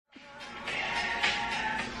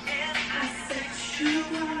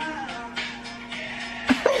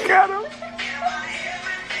at him.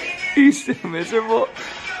 He's so miserable.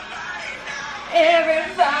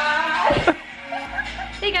 Everybody.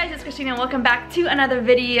 Hey guys, it's Christina and welcome back to another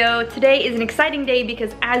video. Today is an exciting day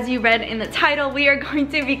because as you read in the title, we are going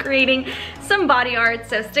to be creating some body art,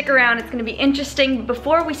 so stick around, it's gonna be interesting. But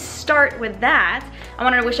before we start with that, I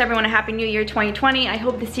wanted to wish everyone a happy new year 2020. I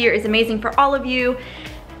hope this year is amazing for all of you.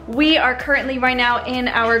 We are currently right now in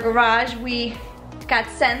our garage. We got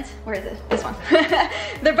sent, where is it? This one.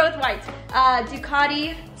 They're both white.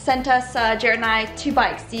 Ducati sent us, Jared and I, two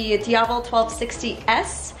bikes, the Diavel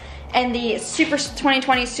 1260S and the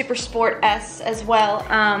 2020 Supersport S as well.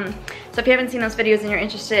 So if you haven't seen those videos and you're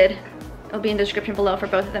interested, it'll be in the description below for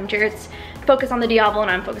both of them. Jared's focused on the Diavel and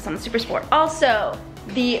I'm focused on the Supersport. Also,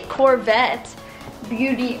 the Corvette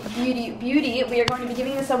Beauty. We are going to be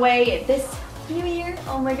giving this away this new year.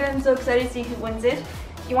 Oh my god, I'm so excited to see who wins it.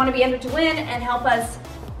 If you want to be entered to win and help us,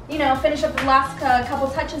 you know, finish up the last couple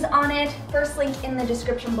touches on it, first link in the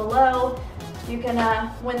description below. You can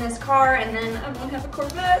win this car, and then I won't have a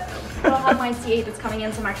Corvette. I'll have my C8 that's coming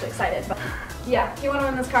in, so I'm actually excited. But yeah, if you want to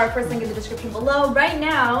win this car, first link in the description below. Right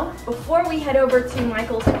now, before we head over to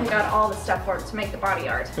Michael's to pick out all the stuff for it to make the body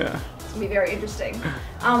art, it's gonna be very interesting.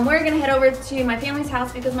 We're gonna head over to my family's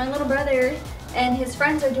house because my little brother and his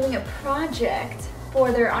friends are doing a project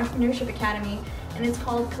for their entrepreneurship academy, and it's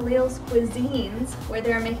called Khalil's Cuisines, where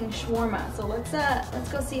they're making shawarma. So let's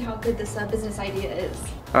go see how good this business idea is.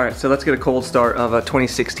 All right, so let's get a cold start of a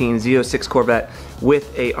 2016 Z06 Corvette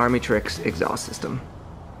with a Armytrix exhaust system.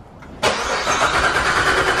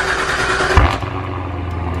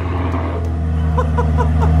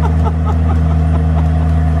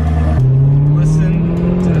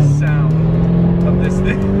 Listen to the sound of this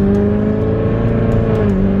thing.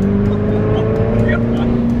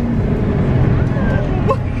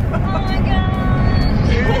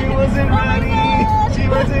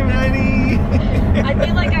 I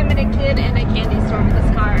feel like I'm in a kid in a candy store with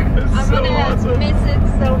this car. I'm so gonna miss it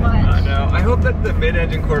so much. I know. I hope that the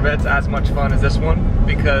mid-engine Corvette's as much fun as this one,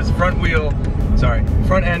 because front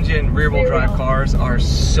engine, rear-wheel drive cars are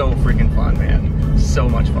so freaking fun, man. So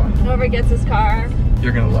much fun. Whoever gets this car,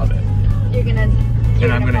 you're gonna love it.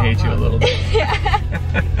 And I'm gonna hate you a little bit.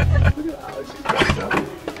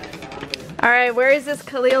 All right, where is this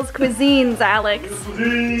Khalil's Cuisines, Alex?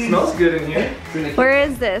 It smells good in here. Where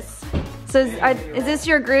is this? So is this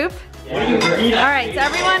your group? Yeah. All right, so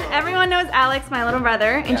everyone knows Alex, my little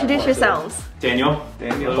brother. Introduce yourselves. Daniel.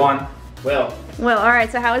 Vaughn. Will. All right,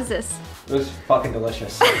 so how is this? It was fucking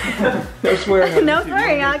delicious. No swearing. No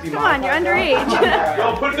swearing, Alex, come on, you're underage.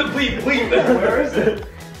 Yo, put the bleep there. Where is it?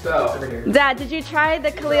 So, over here. Dad, did you try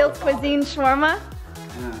the Khalil's Cuisine shawarma?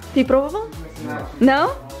 Ты пробовал?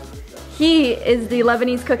 No? He is the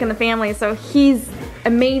Lebanese cook in the family, so he's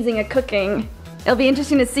amazing at cooking. It'll be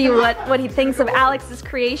interesting to see what he thinks of Alex's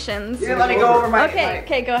creations. Yeah, let me go over my...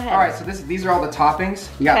 Okay, go ahead. Alright, so these are all the toppings.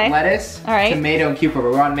 You got lettuce, tomato, and cucumber.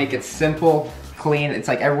 We want to make it simple, clean. It's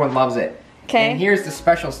like everyone loves it. Okay. And here's the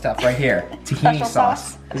special stuff right here. Tahini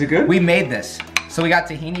sauce. Is it good? We made this. So we got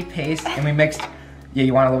tahini paste and we mixed... Yeah,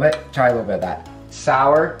 you want a little bit? Try a little bit of that.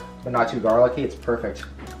 Sour, but not too garlicky. It's perfect.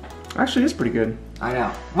 Actually, it's pretty good. I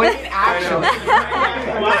know. What actually?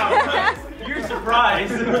 Wow. You're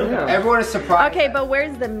surprised. Yeah. Everyone is surprised. Okay, but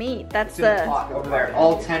where's the meat? That's the pot over there,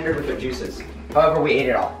 all tender with the juices. However, we ate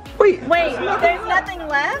it all. Wait, there's nothing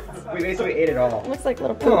left? We basically ate it all. Looks like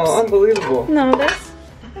little poops. Oh, unbelievable. No, this?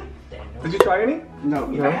 Did you try any? No.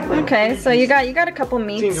 Okay, so you got a couple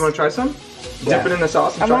meats. Teens, you want to try some? Yeah. Dip it in the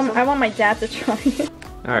sauce and try some? I want my dad to try it.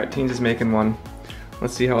 All right, Teens is making one.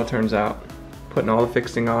 Let's see how it turns out. Putting all the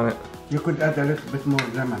fixing on it. You could add a little bit more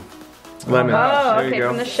lemon. Lemon. Oh, there okay, you go.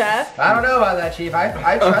 from the chef. I don't know about that, Chief.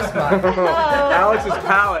 I trust mine. Alex's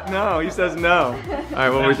palate. No, he says no. All right,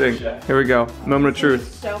 what do we think? Here we go. Moment of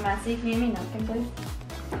truth. So messy. Can you give me a napkin, please?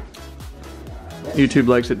 YouTube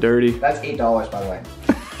likes it dirty. That's $8, by the way.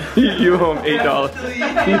 You owe him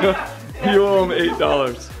 $8. You owe him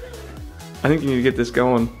 $8. I think you need to get this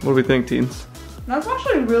going. What do we think, Teens? That's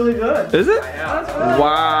actually really good. Is it?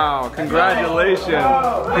 Wow! Congratulations!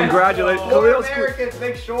 Congratulations, Khalil's. Americans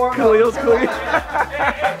make shawarma. Khalil's clean.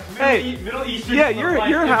 Hey, Middle Eastern. Yeah,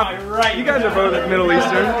 you're half. Right. You guys are both Middle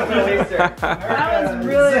Eastern. That was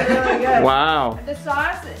really, really good. Wow. The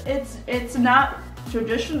sauce, it's not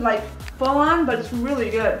traditional, like full on, but it's really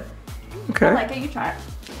good. Okay. I like it. You try it.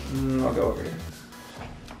 I'll go over here.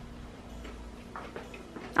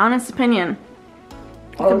 Honest opinion.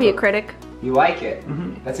 You could be a critic. You like it?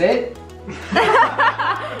 That's it?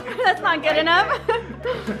 That's not good enough.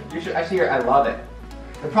 You should actually hear. I love it.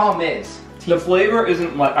 The problem is, the flavor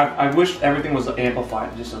isn't like, I wish everything was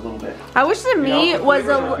amplified just a little bit. I wish the meat was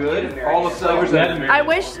a good. All the flavors that I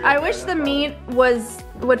wish the meat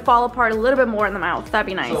would fall apart a little bit more in the mouth. That'd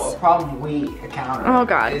be nice. So a problem we encounter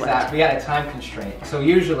is that we had a time constraint. So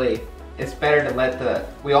usually it's better to let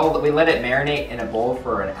we let it marinate in a bowl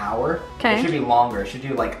for an hour. Okay. It should be longer. It should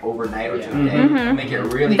do like overnight or 2 a day. And make it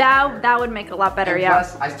really that would make it a lot better, and yeah.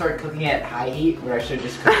 Plus, I started cooking at high heat where I should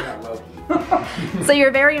just cook it at low heat. So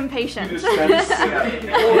you're very impatient. We all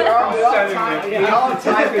have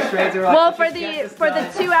time constraints. Well, for the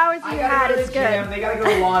 2 hours you had, it's good. They gotta go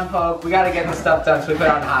to lawn poke. We gotta get the stuff done, so we put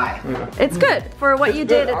it on high. It's good for what you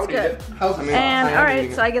did. It's good. And all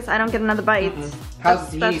right, so I guess I don't get another bite.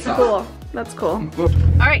 How's That's cool. That's cool.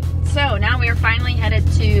 All right, so now we are finally headed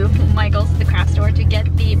to Michael's, the craft store, to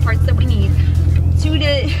get the parts that we need to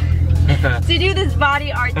do this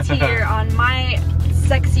body art tier on my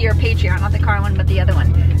sexier Patreon, not the car one, but the other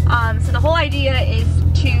one. So the whole idea is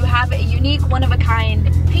to have a unique,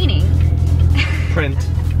 one-of-a-kind painting. Print.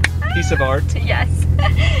 Piece of art. Yes.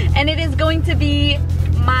 And it is going to be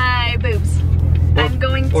my boobs. I'm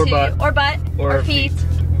going to, or butt, or feet.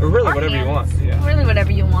 Or really whatever you want. Yeah. Really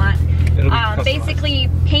whatever you want. Basically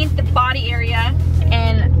paint the body area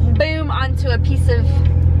and boom onto a piece of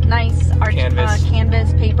nice art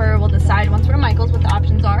canvas paper. We'll decide once we're at Michael's what the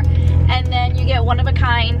options are. And then you get one of a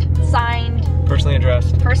kind, signed, personally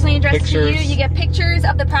addressed pictures. To you. You get pictures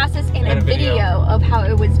of the process and a video of how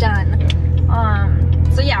it was done. Yeah.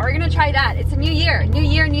 So yeah, we're gonna try that. It's a new year,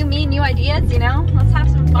 new me, new ideas. You know, let's have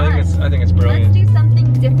some fun. I think it's brilliant. Let's do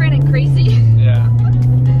something different and crazy. Yeah.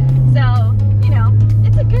 So you know,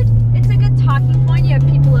 it's a good talking point. You have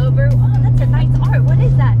people over. Oh, that's a nice art. What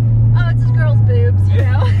is that? Oh, it's this girl's boobs. You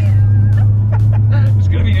know. It's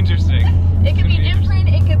gonna be interesting. It could be an imprint.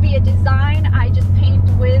 It could be a design. I just paint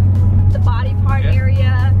with the body part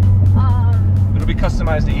area. It'll be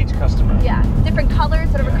customized to each customer. Yeah, different colors,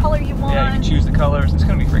 whatever color you want. Yeah, you can choose the colors. It's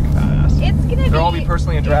gonna be freaking badass. It's gonna They'll all be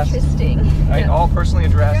personally addressed. Interesting. Right? All personally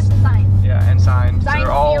addressed. And signed. Yeah, and signed. Signed,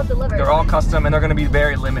 So delivered. they're all custom, and they're gonna be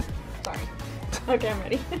very limited. Sorry. Okay, I'm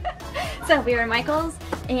ready. So we are at Michael's,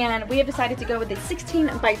 and we have decided to go with a 16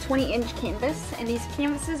 by 20 inch canvas. And these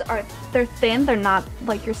canvases they're thin. They're not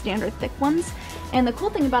like your standard thick ones. And the cool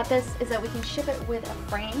thing about this is that we can ship it with a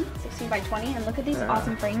frame, 16 by 20, and look at these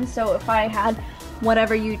awesome frames. So if I had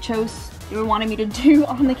whatever you wanted me to do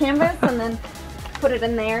on the canvas and then put it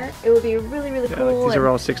in there, it would be really, really cool. Like these are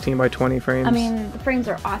all 16 by 20 frames. I mean, the frames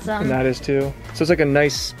are awesome. And that is too. So it's like a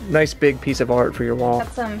nice big piece of art for your wall.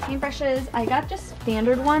 Got some paintbrushes. I got just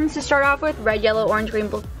standard ones to start off with. Red, yellow, orange, green,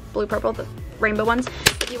 blue, purple, the rainbow ones.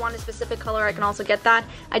 If you want a specific color, I can also get that.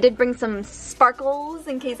 I did bring some sparkles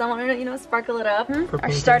in case I want to, you know, sparkle it up.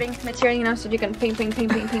 Our starting material, you know, so you can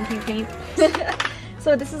paint.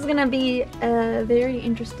 So this is gonna be a very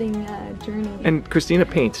interesting journey. And Christina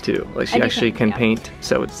paints too. Like she actually can paint,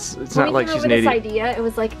 so it's not like she's an idiot. This idea, it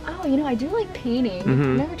was like, oh, you know, I do like painting.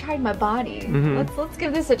 I've never tried my body. Let's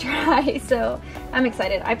give this a try. So I'm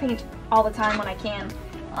excited. I paint all the time when I can.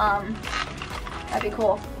 That'd be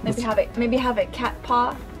cool. Maybe have a cat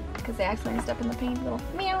paw, because they accidentally step in the paint. Little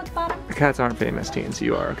meow at the bottom. The cats aren't famous, teens.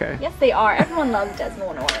 You are, okay? Yes, they are. Everyone loves Desmond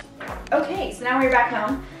Lenore. Okay, so now we're back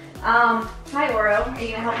home. Hi Oro, are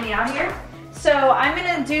you gonna help me out here? So I'm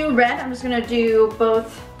gonna do red. I'm just gonna do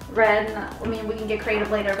both red, and I mean we can get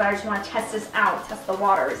creative later, but I just want to test this out, test the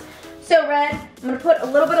waters. So red, I'm gonna put a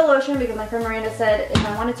little bit of lotion because my friend Miranda said if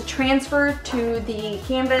I wanted to transfer to the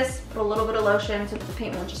canvas, put a little bit of lotion so that the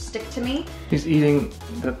paint won't just stick to me. He's eating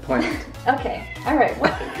the plant. Okay, all right.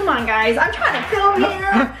 Come on, guys. I'm trying to film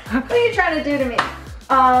here. What are you trying to do to me?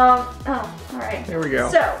 Oh, all right. There we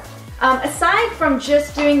go. So, aside from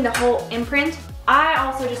just doing the whole imprint, I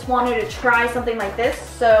also just wanted to try something like this.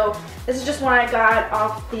 So this is just one I got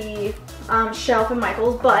off the shelf in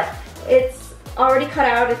Michael's, but it's already cut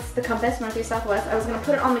out. It's the compass, North, East, Southwest. I was gonna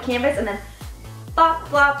put it on the canvas and then flop,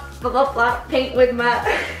 flop, flop, flop, flop, paint with my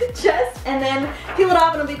chest, and then peel it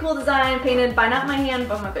off and it'll be a cool design painted by not my hand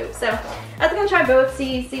but my boob. So I was gonna try both,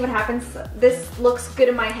 see what happens. This looks good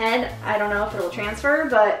in my head. I don't know if it'll transfer,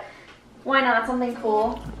 but why not? Something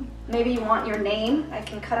cool. Maybe you want your name. I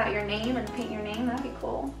can cut out your name and paint your name. That'd be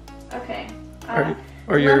cool. Okay. Are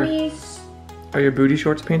your booty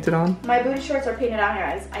shorts painted on? My booty shorts are painted on,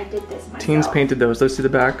 guys. I did this myself. Teens painted those. Let's see the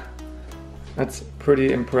back. That's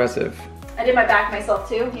pretty impressive. I did my back myself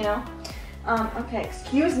too, you know. Okay,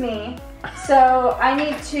 excuse me. So I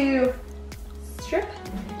need to strip,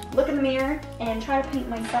 look in the mirror, and try to paint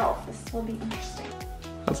myself. This will be interesting.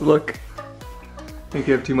 How's it look? I think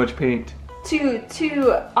you have too much paint.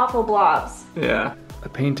 Two awful blobs. Yeah. A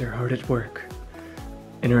painter hard at work.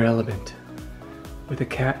 in her element with a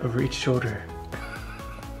cat over each shoulder.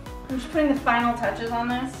 I'm just putting the final touches on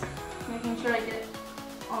this, making sure I get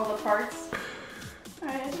all the parts.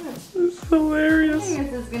 Alright, I think that's hilarious. I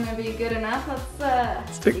think this is gonna be good enough.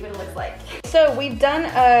 Let's see what it looks like. So we've done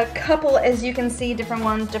a couple, as you can see, different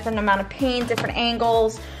ones, different amount of paint, different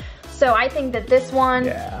angles. So I think that this one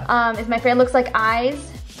is my favorite. It looks like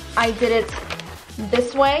eyes. I did it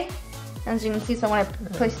this way, as you can see. So when I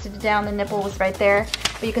placed it down, the nipple was right there.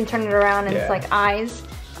 But you can turn it around and it's like eyes.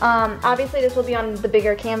 Obviously this will be on the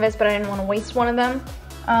bigger canvas, but I didn't want to waste one of them.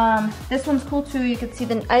 This one's cool too. You can see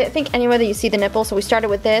I think anywhere that you see the nipple. So we started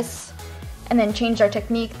with this and then changed our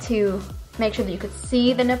technique to make sure that you could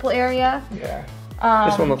see the nipple area. Yeah.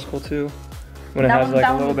 This one looks cool too. When it has like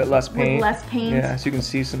a little bit less paint. With less paint. Yeah, so you can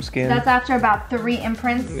see some skin. That's after about 3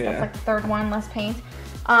 imprints. Yeah. That's like the third one, less paint.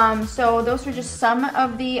 So those are just some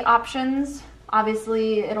of the options.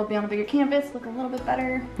 Obviously, it'll be on a bigger canvas, look a little bit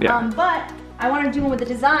better. Yeah. But I want to do one with the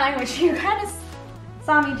design, which you kind of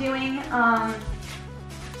saw me doing.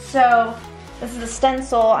 So this is a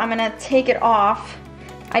stencil. I'm gonna take it off.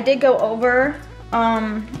 I did go over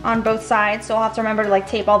on both sides, so I'll have to remember to like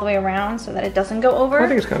tape all the way around so that it doesn't go over. I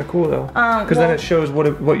think it's kind of cool though, because then it shows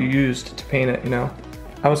what you used to paint it. You know,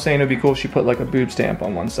 I was saying it'd be cool if she put like a boob stamp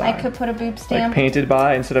on one side. I could put a boob stamp. Like painted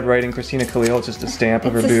by, instead of writing Christina Khalil, it's just a stamp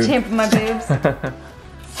of her boob. It's a stamp of my boobs.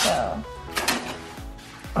 So.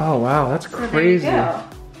 Oh wow, that's crazy. There you go.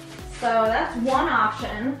 So that's one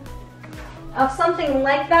option of something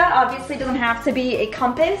like that. Obviously, it doesn't have to be a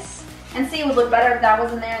compass. And see, it would look better if that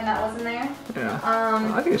was in there and that was in there. Yeah.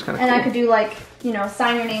 I think it's kind of cool. And I could do like, you know,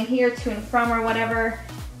 sign your name here, to and from, or whatever.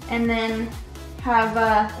 And then have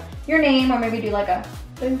your name, or maybe do like a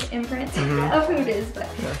imprint of who it is. But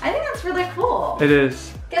I think that's really cool. It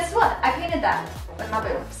is. Guess what? I painted that with my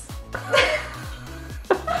boobs.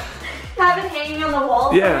 Have it hanging on the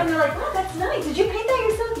wall. Yeah. And they're like, wow, that's nice. Did you paint that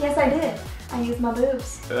yourself? Yes, I did. I used my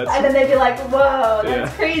boobs. And then they'd be like, whoa,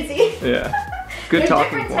 that's crazy. Yeah. Good there's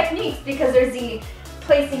different techniques, because there's the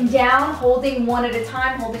placing down, holding one at a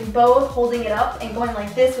time, holding both, holding it up, and going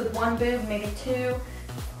like this with one boob, maybe two. It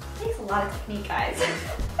takes a lot of technique, guys.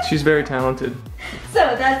 She's very talented.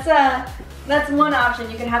 So that's one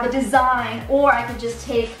option. You can have a design, or I could just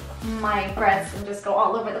take my breasts and just go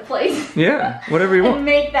all over the place. Yeah, whatever you want. And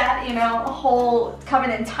make that, you know, a whole, cover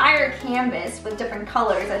the entire canvas with different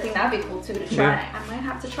colors. I think that'd be cool too to try. Yeah. I might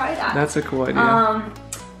have to try that. That's a cool idea.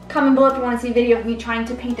 Comment below if you want to see a video of me trying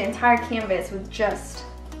to paint the entire canvas with just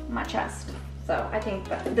my chest. So I think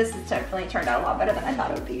that this has definitely turned out a lot better than I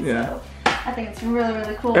thought it would be. Yeah. So I think it's really,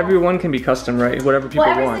 really cool. Everyone can be custom, right? Whatever people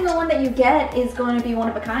want. Well, every single one that you get is going to be one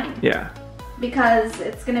of a kind. Yeah. Because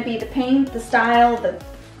it's going to be the paint, the style,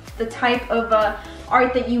 the type of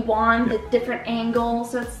art that you want, the different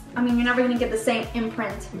angles. So it's, I mean, you're never going to get the same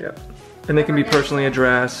imprint. Yep. And they can be personally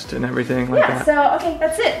addressed and everything like that. Yeah, so, okay,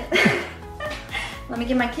 that's it. Let me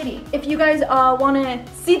get my kitty. If you guys want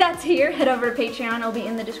to see that tier, head over to Patreon. It'll be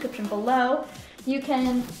in the description below. You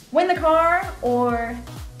can win the car or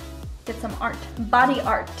get some art, body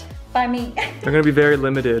art by me. They're going to be very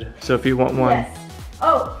limited, so if you want one. Yes.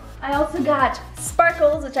 Oh, I also got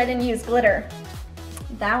sparkles, which I didn't use glitter.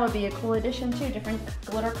 That would be a cool addition too, different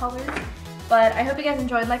glitter colors. But I hope you guys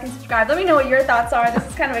enjoyed. Like and subscribe. Let me know what your thoughts are. This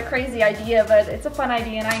is kind of a crazy idea, but it's a fun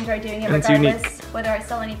idea and I enjoy doing it regardless. Whether I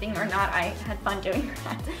sell anything or not, I had fun doing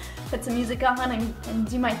that. Put some music on and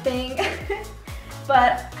do my thing.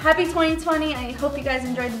 But happy 2020. I hope you guys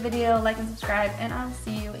enjoyed the video. Like and subscribe, and I'll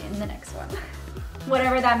see you in the next one.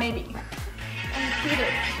 Whatever that may be. I'm cute.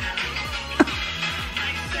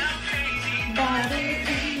 Bye.